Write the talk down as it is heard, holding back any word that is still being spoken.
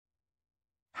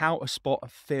How to spot a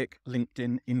fake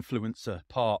LinkedIn influencer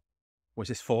part. Was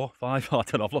this 4, 5? I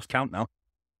don't know, I've lost count now.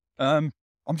 I'm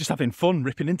just having fun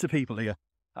ripping into people here.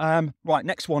 Right,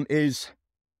 next one is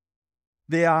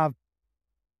they have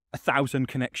 1,000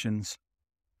 connections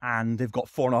and they've got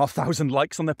 4,500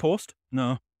 likes on their post.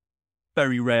 No,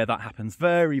 very rare that happens.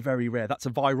 Very, very rare. That's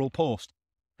a viral post.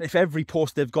 If every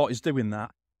post they've got is doing that,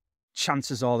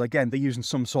 chances are, again, they're using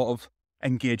some sort of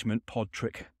engagement pod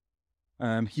trick.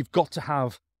 You've got to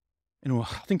have, I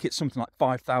think it's something like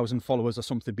 5,000 followers or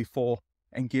something before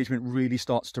engagement really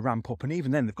starts to ramp up. And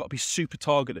even then, they've got to be super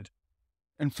targeted.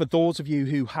 And for those of you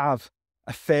who have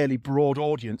a fairly broad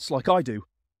audience, like I do,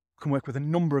 can work with a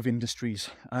number of industries.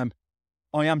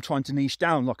 I am trying to niche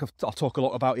down. Like I talk a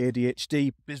lot about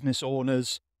ADHD, business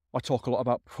owners. I talk a lot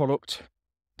about product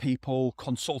people,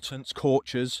 consultants,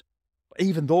 coaches.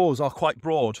 Even those are quite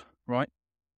broad, right?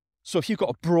 So if you've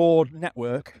got a broad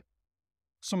network,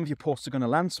 some of your posts are going to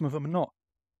land, some of them are not.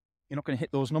 You're not going to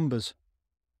hit those numbers.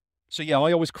 So yeah,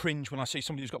 I always cringe when I see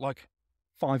somebody who's got like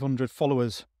 500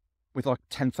 followers with like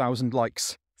 10,000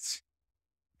 likes.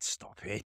 Stop it.